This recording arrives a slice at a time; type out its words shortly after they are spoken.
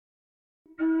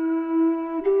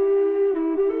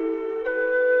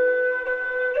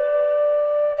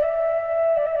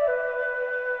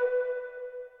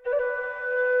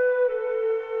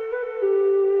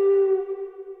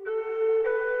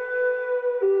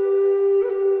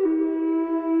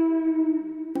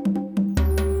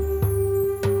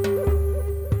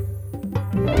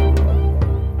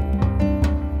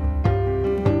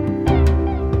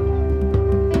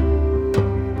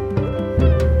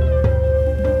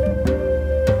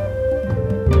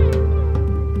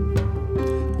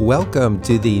Welcome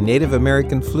to the Native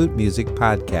American Flute Music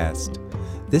Podcast.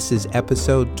 This is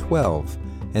episode 12,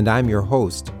 and I'm your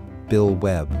host, Bill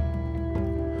Webb.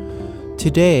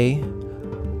 Today,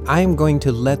 I'm going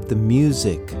to let the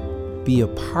music be a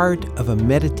part of a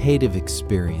meditative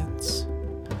experience.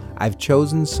 I've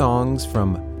chosen songs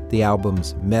from the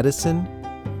albums Medicine,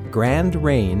 Grand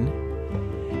Rain,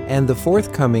 and the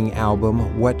forthcoming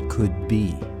album What Could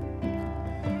Be.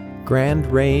 Grand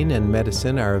Rain and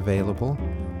Medicine are available,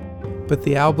 but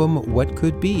the album What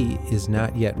Could Be is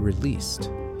not yet released.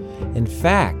 In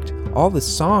fact, all the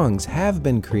songs have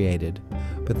been created,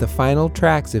 but the final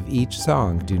tracks of each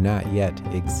song do not yet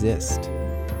exist.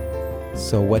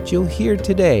 So what you'll hear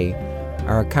today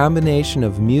are a combination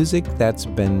of music that's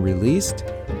been released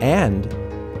and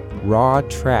raw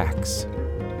tracks.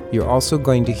 You're also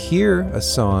going to hear a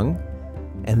song,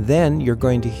 and then you're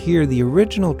going to hear the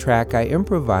original track I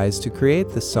improvised to create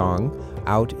the song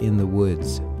out in the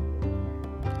woods.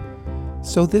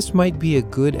 So this might be a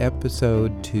good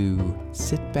episode to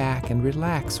sit back and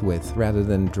relax with rather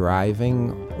than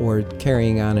driving or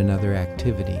carrying on another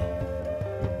activity.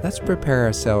 Let's prepare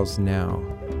ourselves now.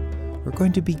 We're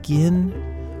going to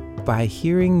begin by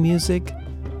hearing music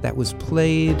that was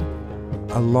played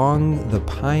along the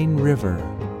Pine River,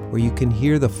 where you can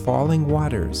hear the falling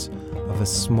waters of a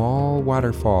small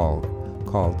waterfall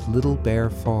called Little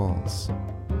Bear Falls.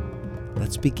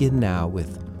 Let's begin now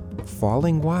with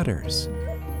Falling Waters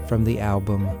from the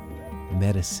album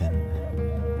Medicine.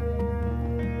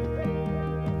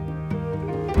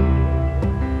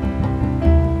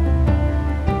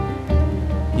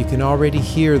 You can already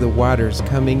hear the waters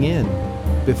coming in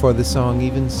before the song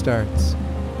even starts.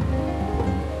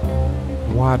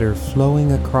 Water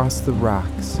flowing across the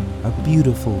rocks, a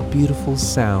beautiful, beautiful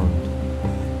sound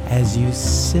as you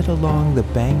sit along the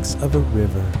banks of a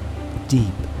river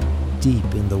deep, deep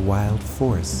in the wild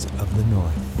forests of the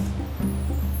north.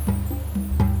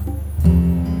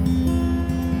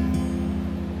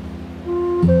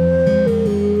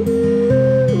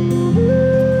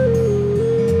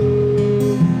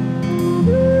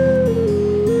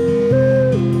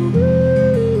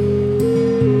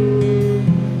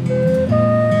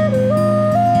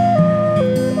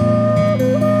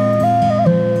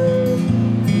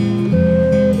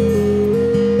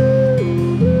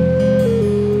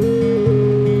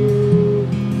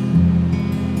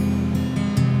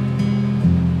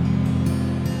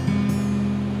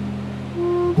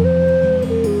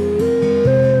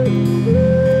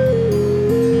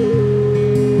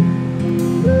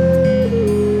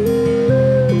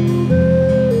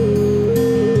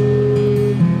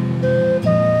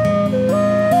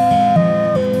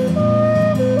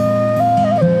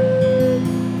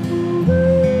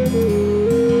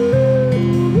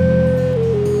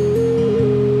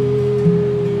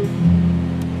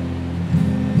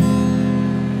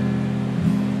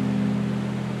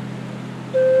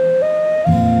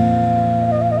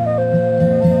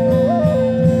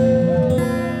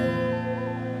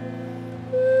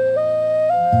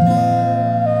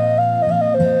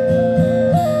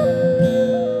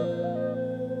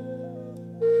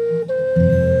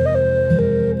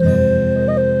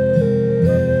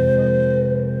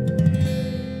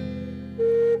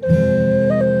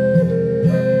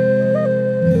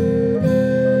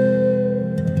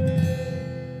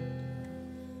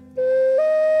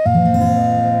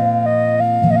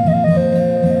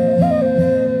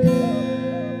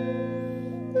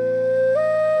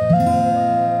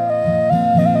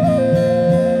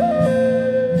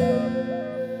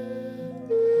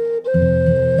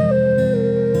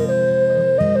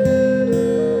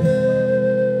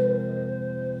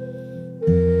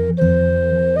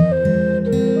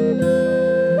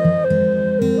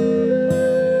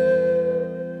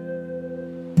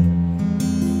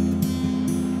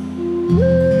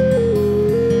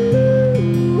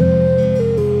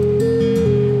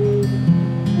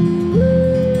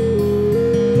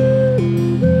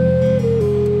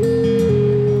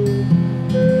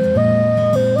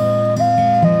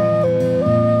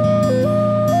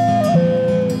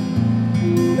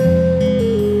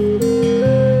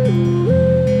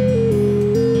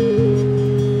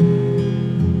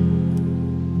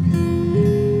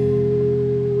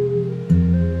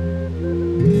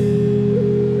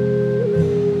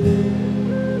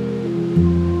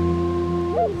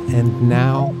 And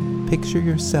now, picture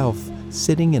yourself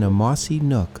sitting in a mossy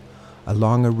nook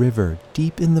along a river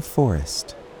deep in the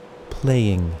forest,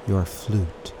 playing your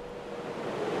flute.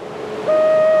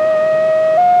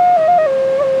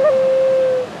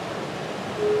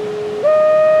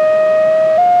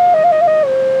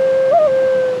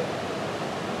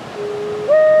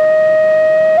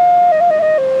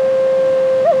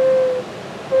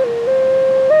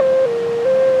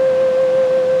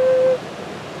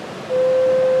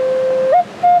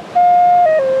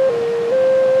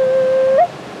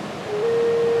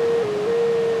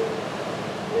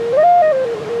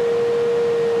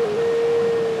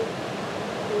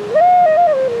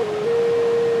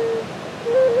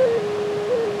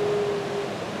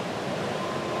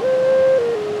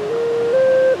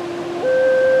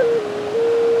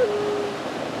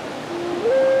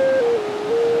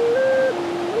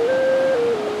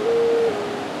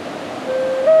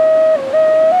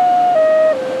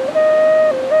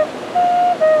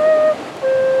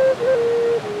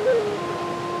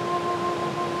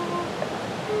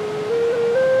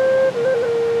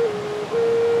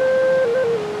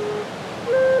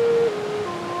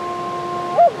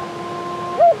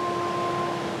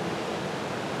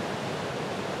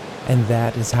 And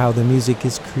that is how the music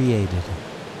is created,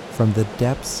 from the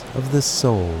depths of the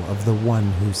soul of the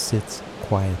one who sits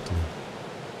quietly,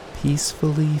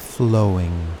 peacefully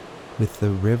flowing with the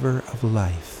river of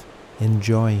life,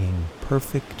 enjoying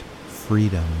perfect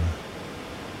freedom.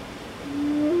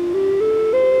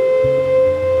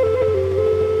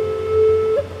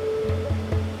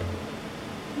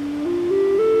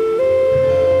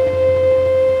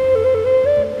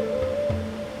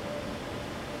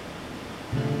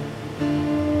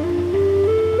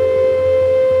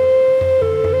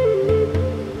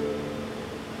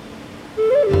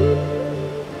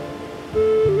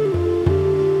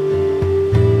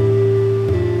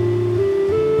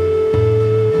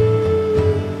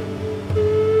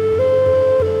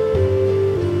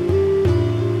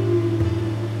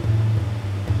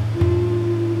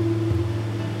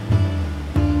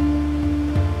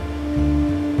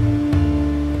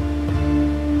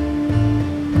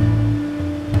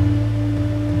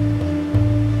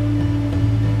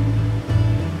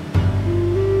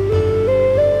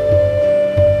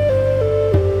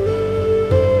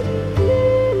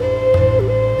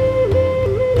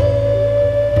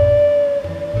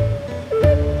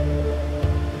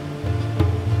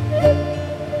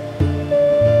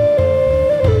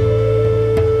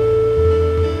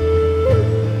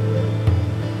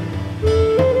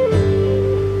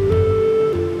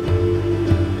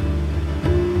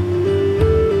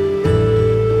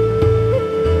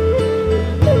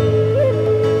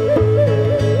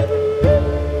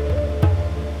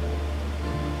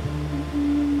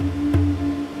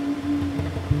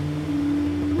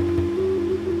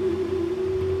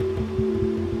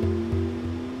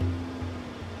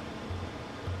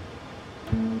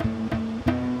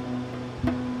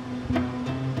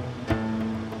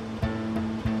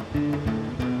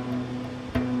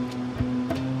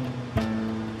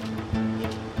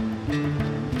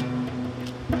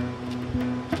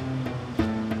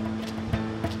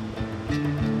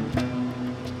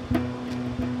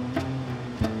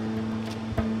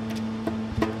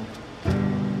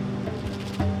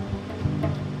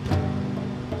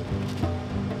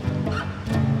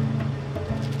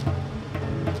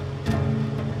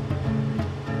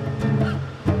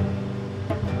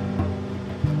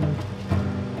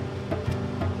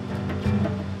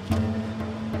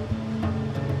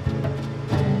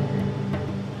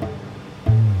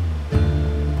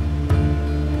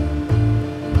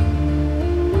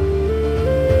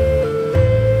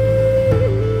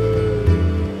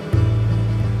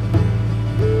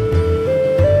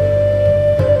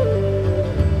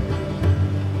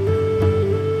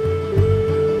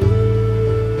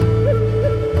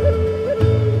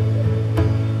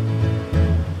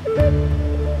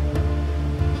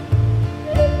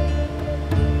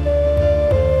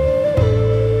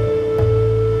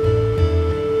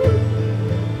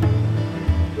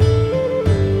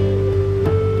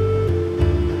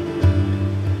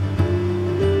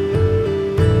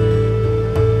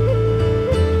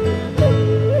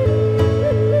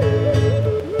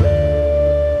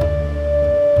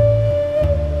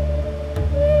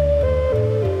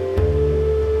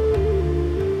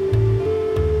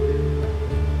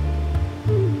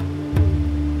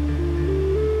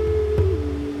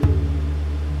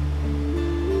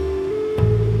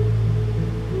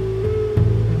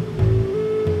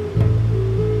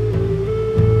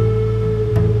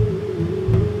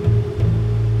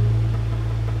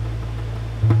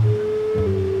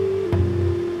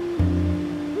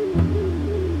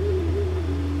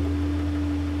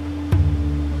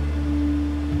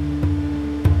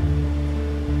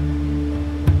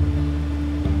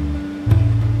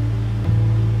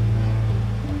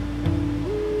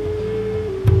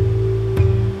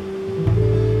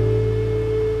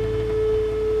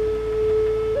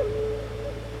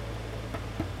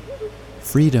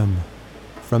 Freedom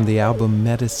from the album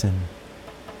Medicine.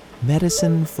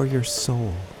 Medicine for your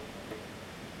soul.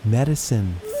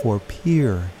 Medicine for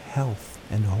pure health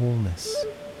and wholeness.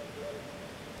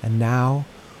 And now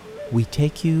we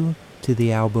take you to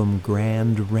the album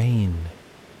Grand Rain,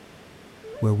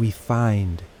 where we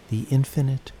find the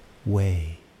infinite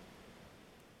way.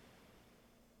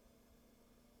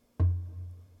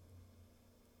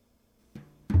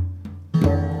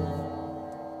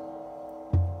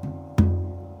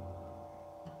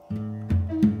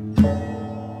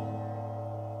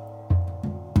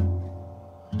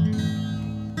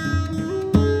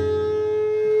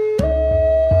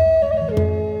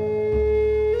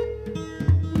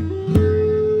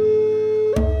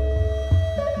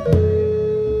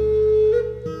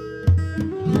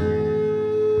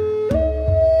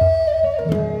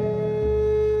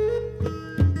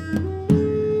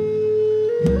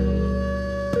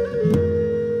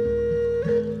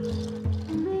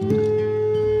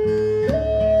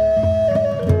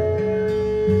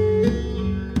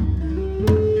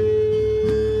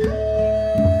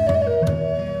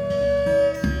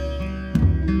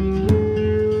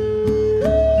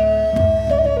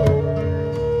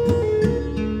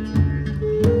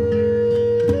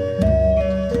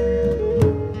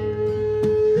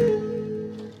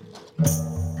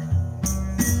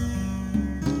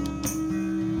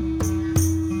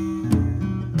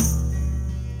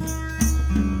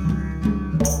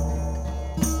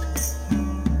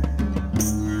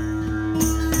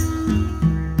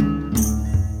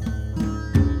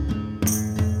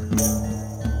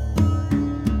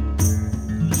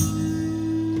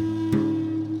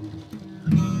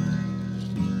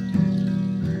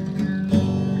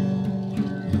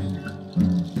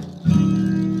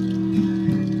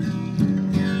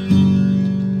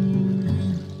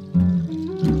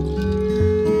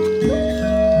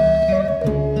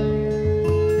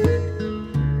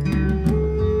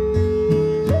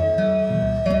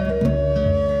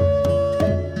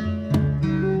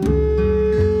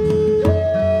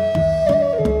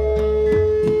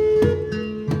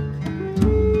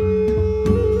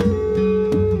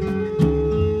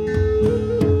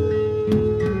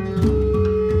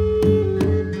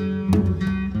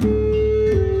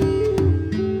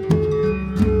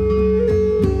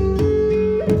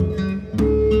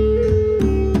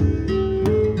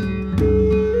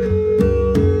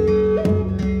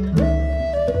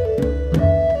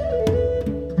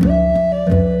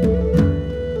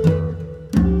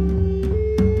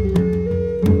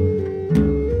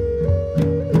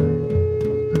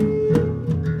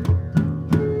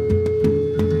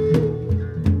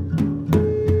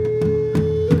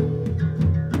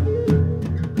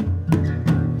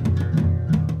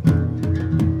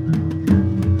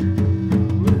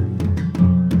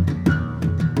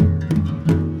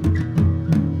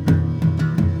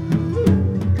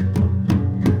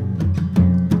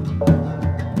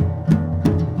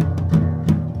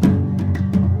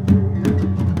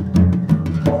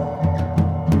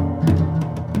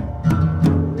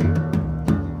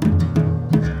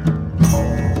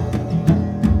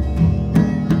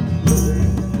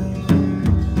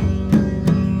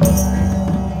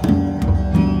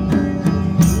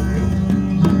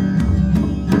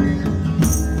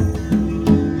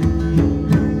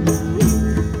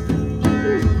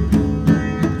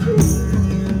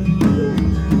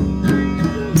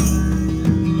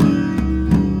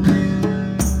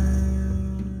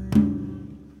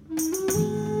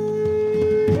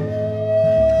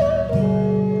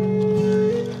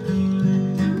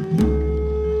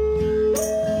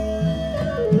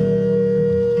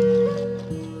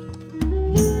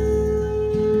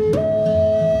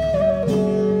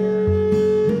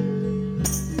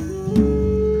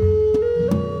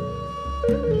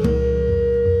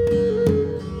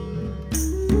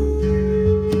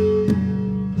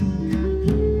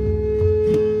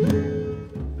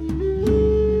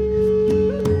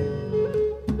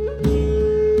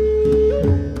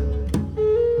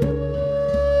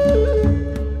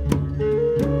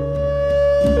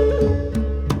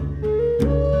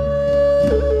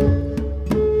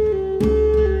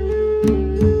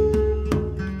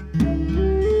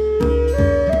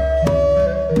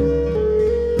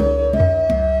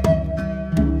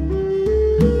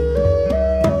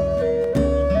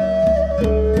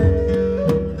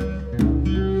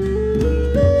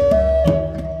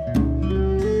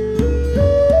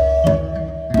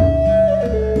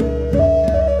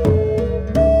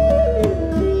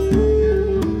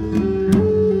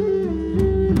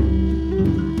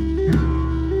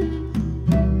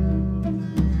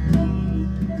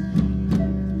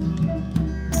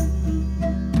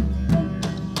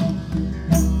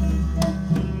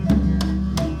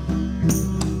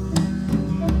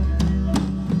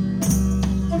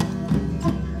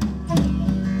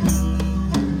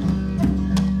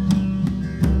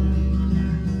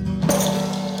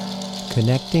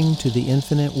 Connecting to the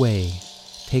infinite way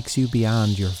takes you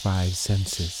beyond your five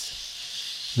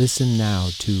senses. Listen now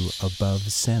to Above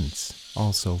Sense,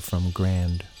 also from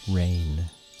Grand Rain.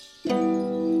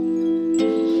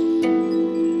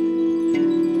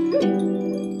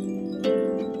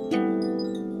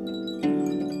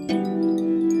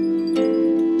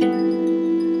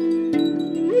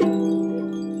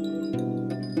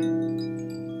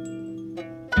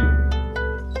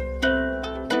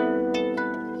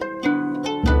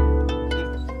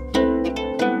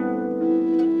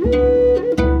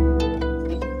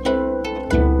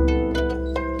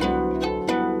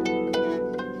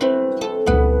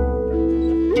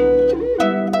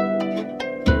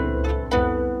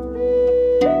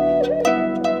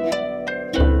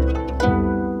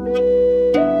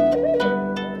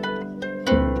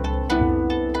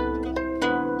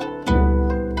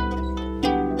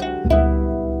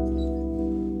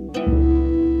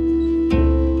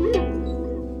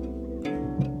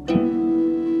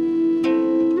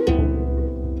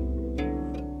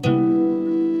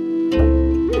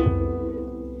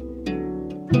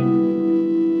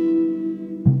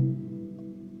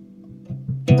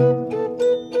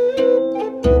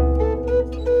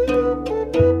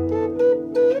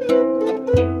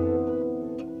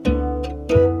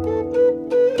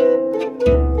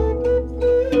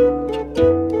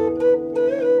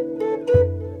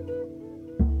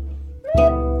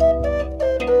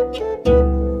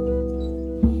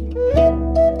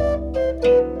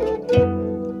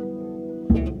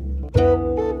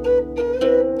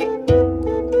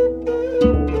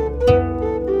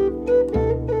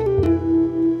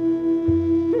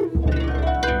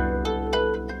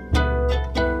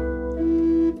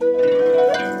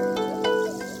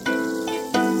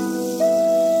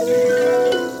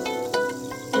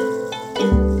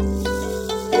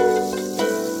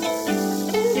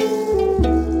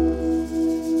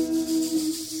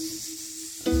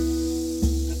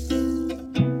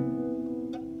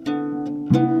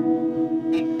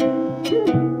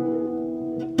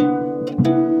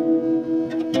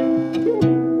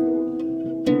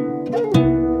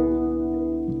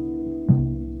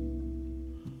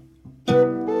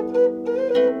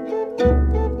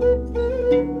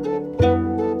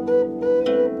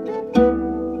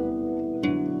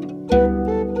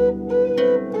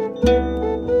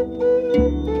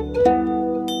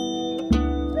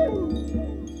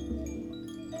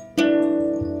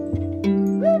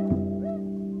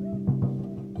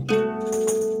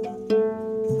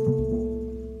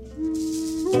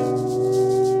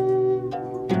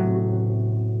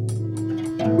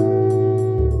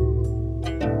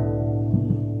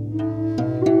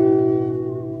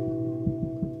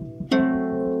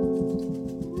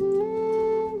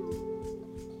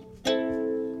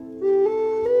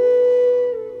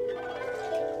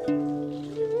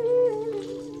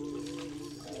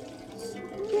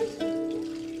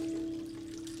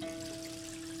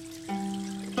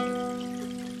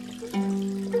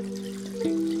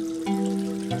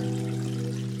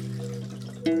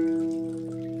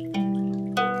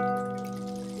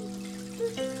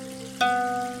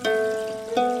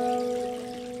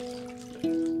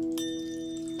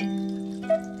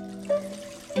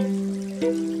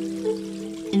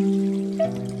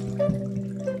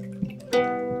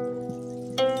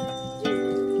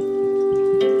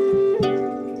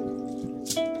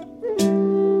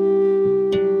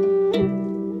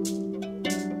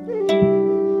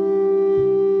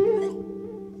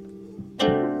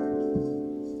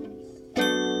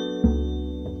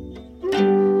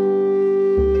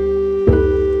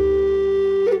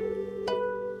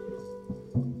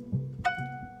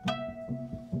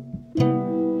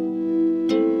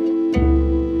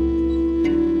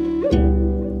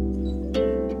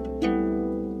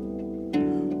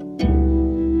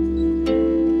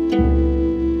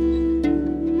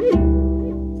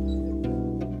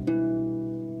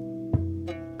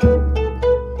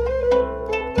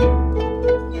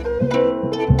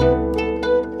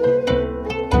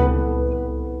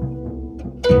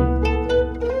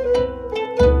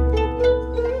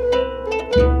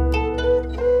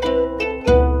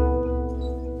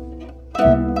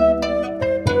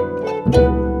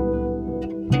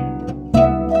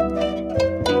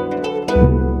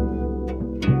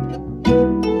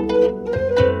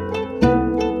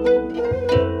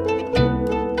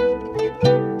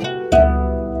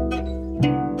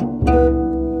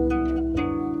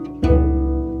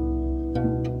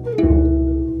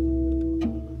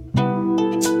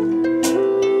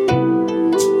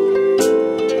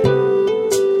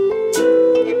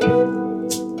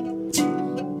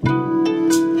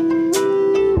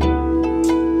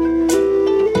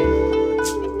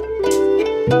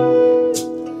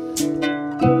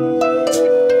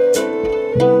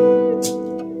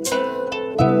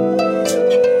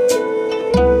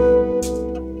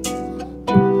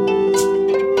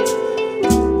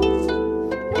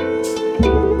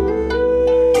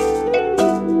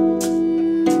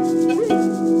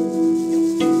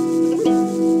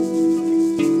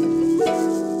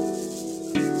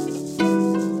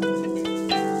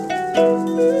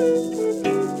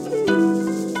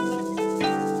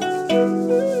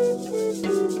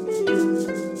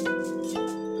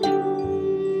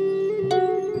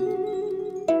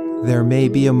 There may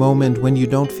be a moment when you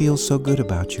don't feel so good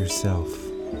about yourself.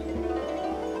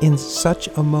 In such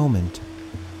a moment,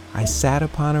 I sat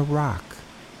upon a rock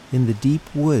in the deep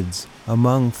woods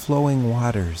among flowing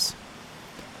waters.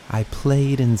 I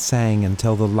played and sang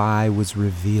until the lie was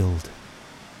revealed.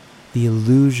 The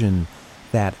illusion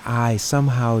that I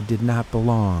somehow did not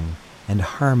belong and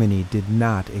harmony did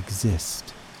not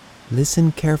exist.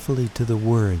 Listen carefully to the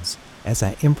words as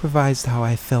I improvised how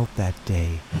I felt that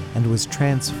day and was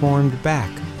transformed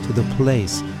back to the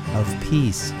place of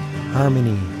peace,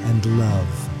 harmony, and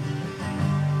love.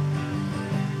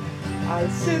 I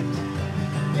sit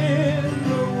in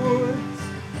the woods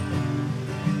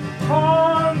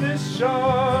on this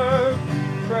sharp,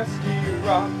 crusty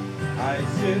rock. I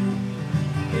sit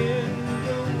in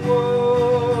the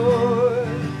woods,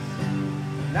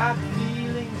 not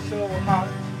feeling so hot.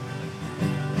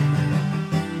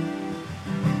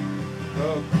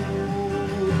 The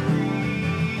cool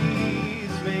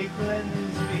breeze may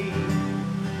cleanse me.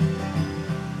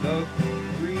 The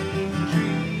green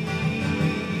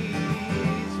trees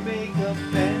make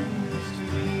amends to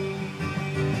me.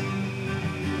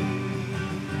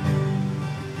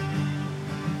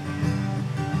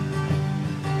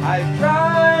 I've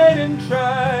tried and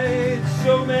tried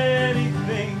so many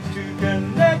things to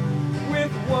connect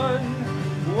with one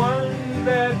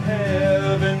that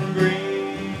heaven brings.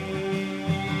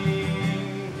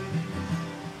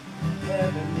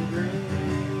 Heaven brings.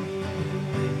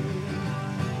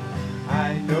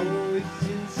 I know it's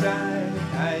inside,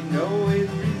 I know it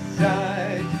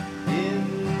resides in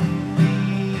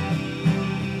me,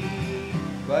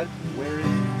 but where is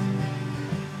it?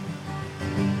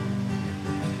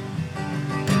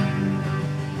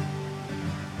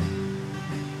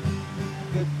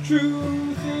 The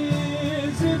truth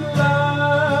is it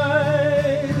lies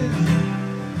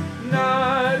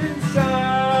not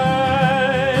inside.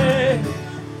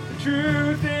 The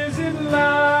truth is it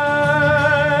lies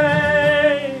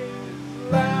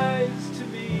to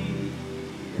me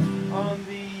on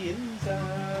the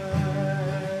inside.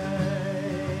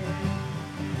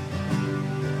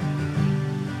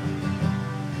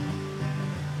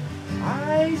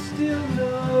 I still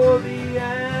know the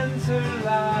answer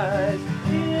lies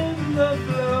in the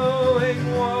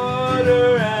flowing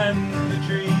water and the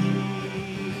trees.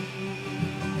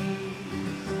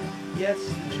 Yes,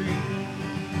 the trees.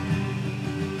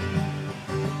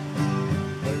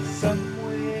 But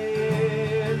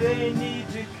somewhere they need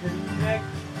to connect.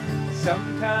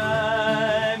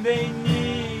 Sometime they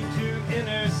need to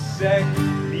intersect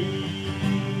me.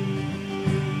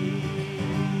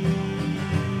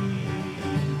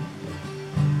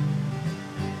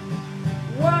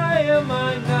 Why am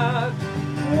I not?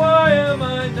 Why am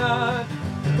I not?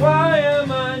 Why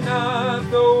am I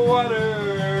not the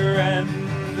water and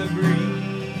the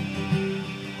breeze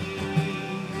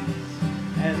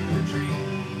and the trees?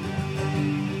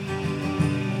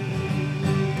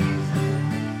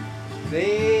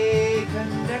 They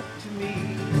connect to me.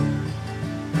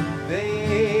 They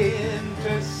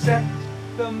intersect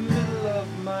the middle of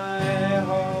my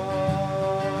heart.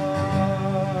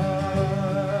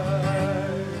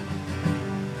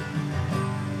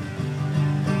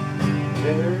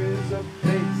 There is a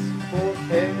place for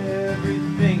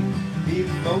everything,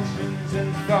 emotions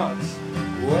and thoughts.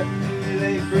 What do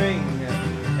they bring?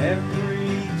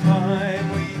 Every time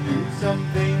we do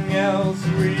something else,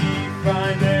 we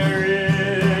find there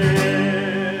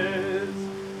is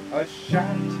a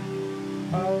shot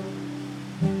of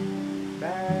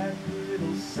that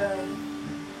little self.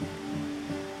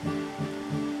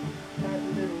 That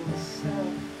little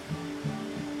self.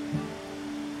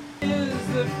 Is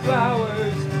the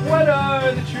flowers? What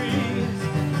are the trees?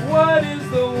 What is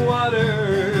the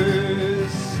water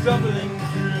stumbling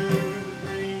through the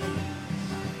breeze?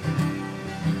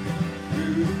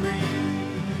 Through the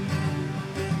breeze.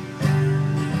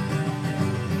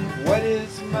 What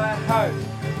is my heart?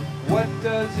 What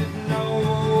does it know?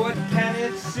 What can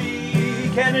it see?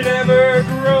 Can it ever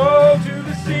grow to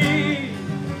the sea?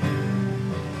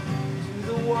 To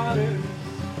the waters?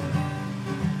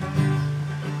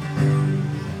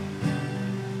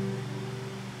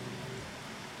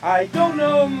 I don't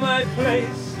know my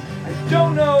place, I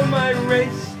don't know my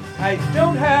race, I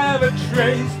don't have a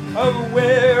trace of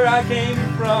where I came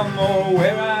from or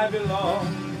where I belong.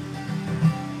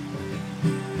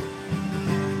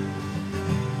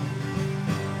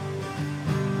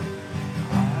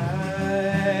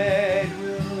 I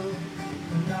will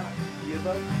not give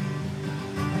up.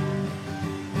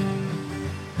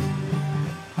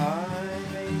 I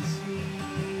may see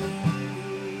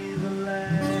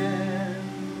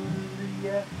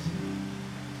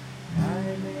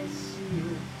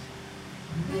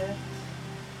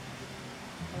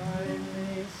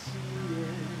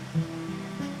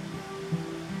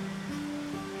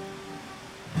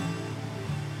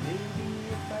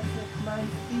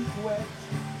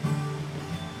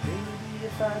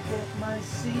I get my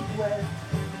seat wet.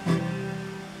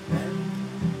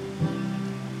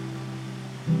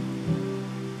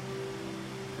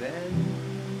 Then,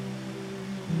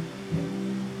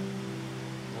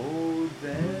 oh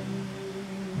then,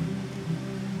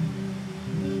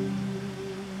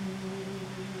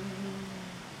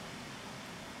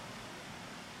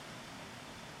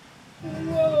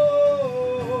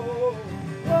 whoa,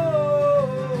 whoa,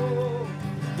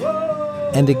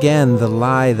 whoa. And again, the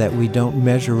lie that we don't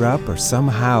measure up or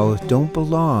somehow don't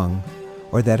belong,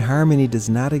 or that harmony does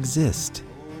not exist,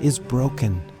 is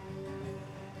broken.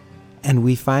 And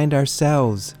we find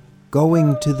ourselves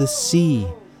going to the sea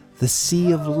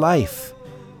of life,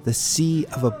 the sea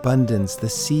of abundance, the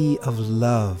sea of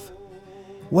love.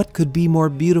 What could be more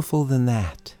beautiful than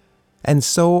that? And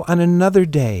so on another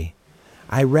day,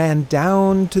 I ran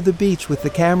down to the beach with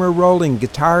the camera rolling,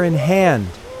 guitar in hand,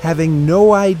 having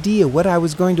no idea what I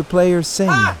was going to play or sing.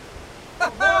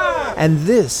 And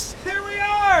this Here we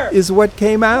are! is what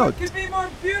came out. What could be more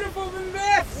beautiful than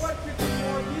this? What could be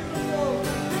more beautiful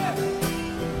than this?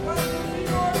 What could be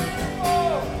more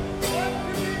beautiful? What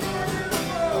could be more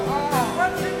beautiful?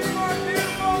 What could be more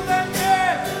beautiful than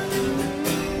this?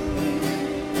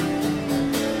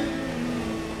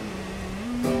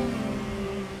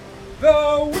 The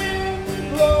wind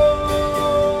blows,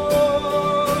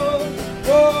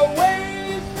 the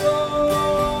waves flow.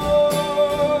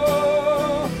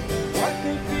 What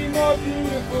could be more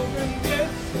beautiful than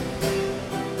this?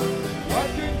 What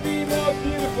could be more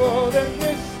beautiful than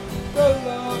this? The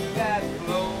love that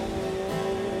flows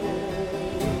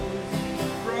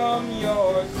from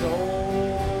your soul.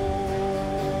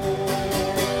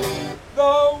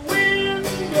 The wind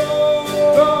blows,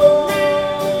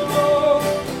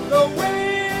 the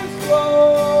waves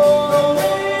flow.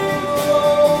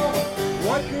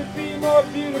 What could be more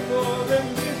beautiful than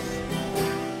this?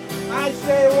 I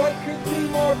say, what could be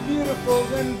more beautiful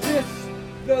than this?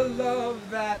 The love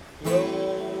that flows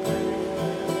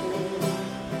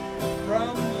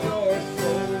from your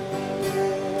soul.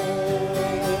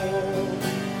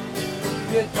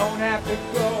 You don't have to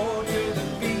go to the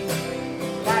beach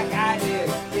like I did.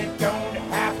 You don't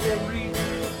have to reach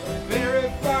very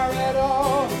far at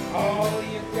all. All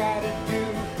you gotta do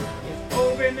is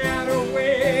open out a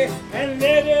way and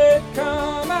let it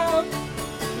come out.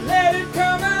 Let it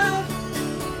come out.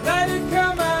 Let it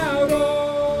come out. Oh,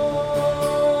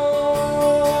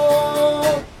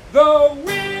 the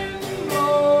wind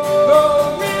blows, the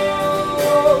wind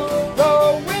blows, the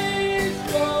waves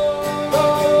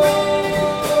blow.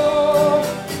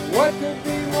 What could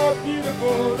be more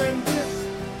beautiful than this?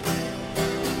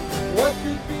 What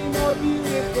could be more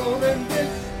beautiful than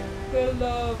this? The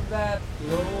love that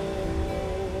flows,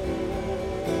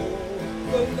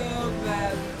 the love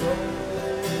that flows.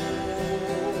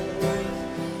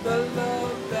 The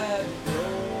love that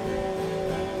flows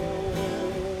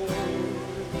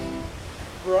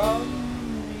from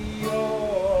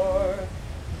your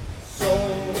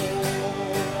soul.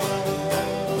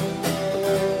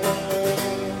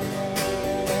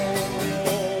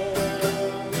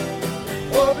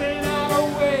 Open out a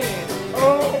way,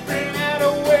 open out a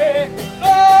way,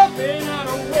 open out a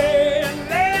way, and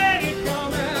let it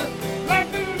come out. Let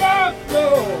the love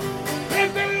flow, let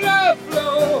the love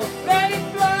flow, let it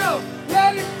flow,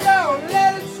 let it flow,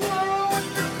 let it swirl with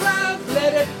the clouds,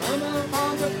 let it come out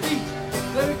on the beach,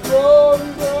 let it grow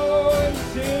and grow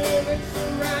until it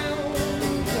surrounds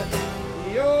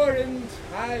your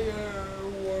entire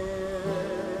world.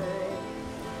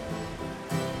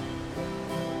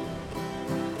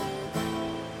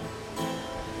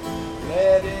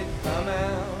 Let it come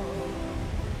out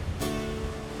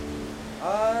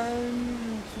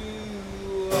unto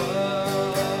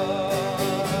us.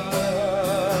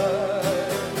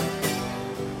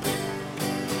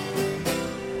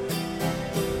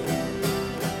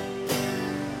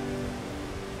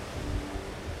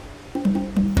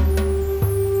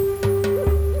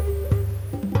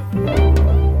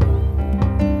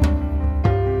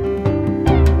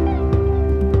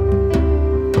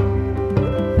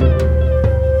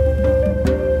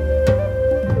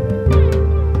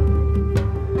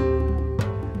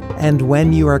 And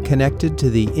when you are connected to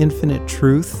the infinite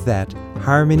truth that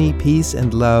harmony, peace,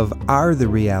 and love are the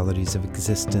realities of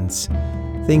existence,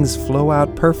 things flow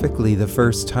out perfectly the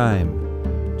first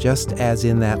time, just as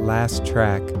in that last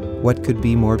track, What Could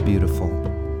Be More Beautiful.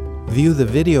 View the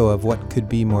video of What Could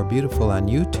Be More Beautiful on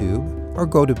YouTube, or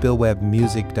go to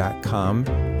billwebbmusic.com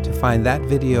to find that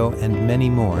video and many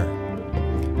more.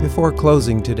 Before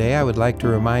closing today, I would like to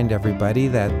remind everybody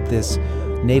that this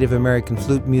Native American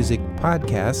Flute Music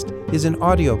Podcast is an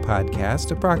audio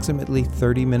podcast approximately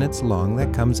 30 minutes long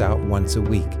that comes out once a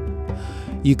week.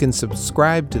 You can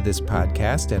subscribe to this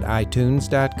podcast at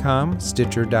iTunes.com,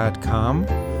 Stitcher.com,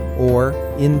 or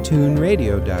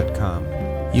InTuneRadio.com.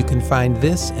 You can find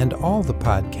this and all the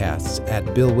podcasts at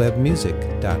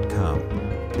BillWebbMusic.com.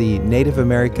 The Native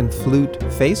American Flute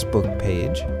Facebook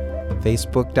page,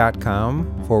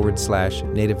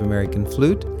 Facebook.com/Native American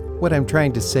Flute. What I'm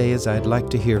trying to say is I'd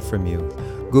like to hear from you.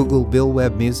 Google Bill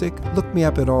Webb Music, look me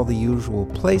up at all the usual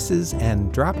places,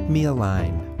 and drop me a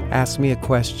line. Ask me a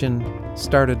question,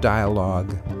 start a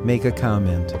dialogue, make a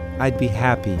comment. I'd be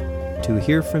happy to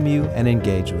hear from you and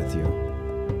engage with you.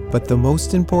 But the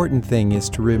most important thing is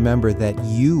to remember that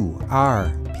you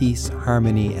are peace,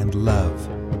 harmony, and love.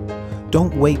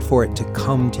 Don't wait for it to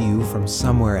come to you from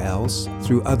somewhere else,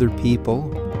 through other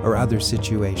people or other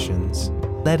situations.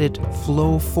 Let it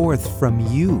flow forth from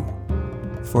you,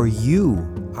 for you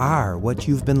are what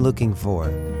you've been looking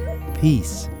for: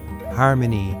 peace,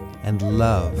 harmony, and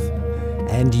love.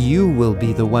 And you will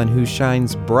be the one who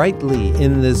shines brightly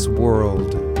in this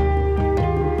world.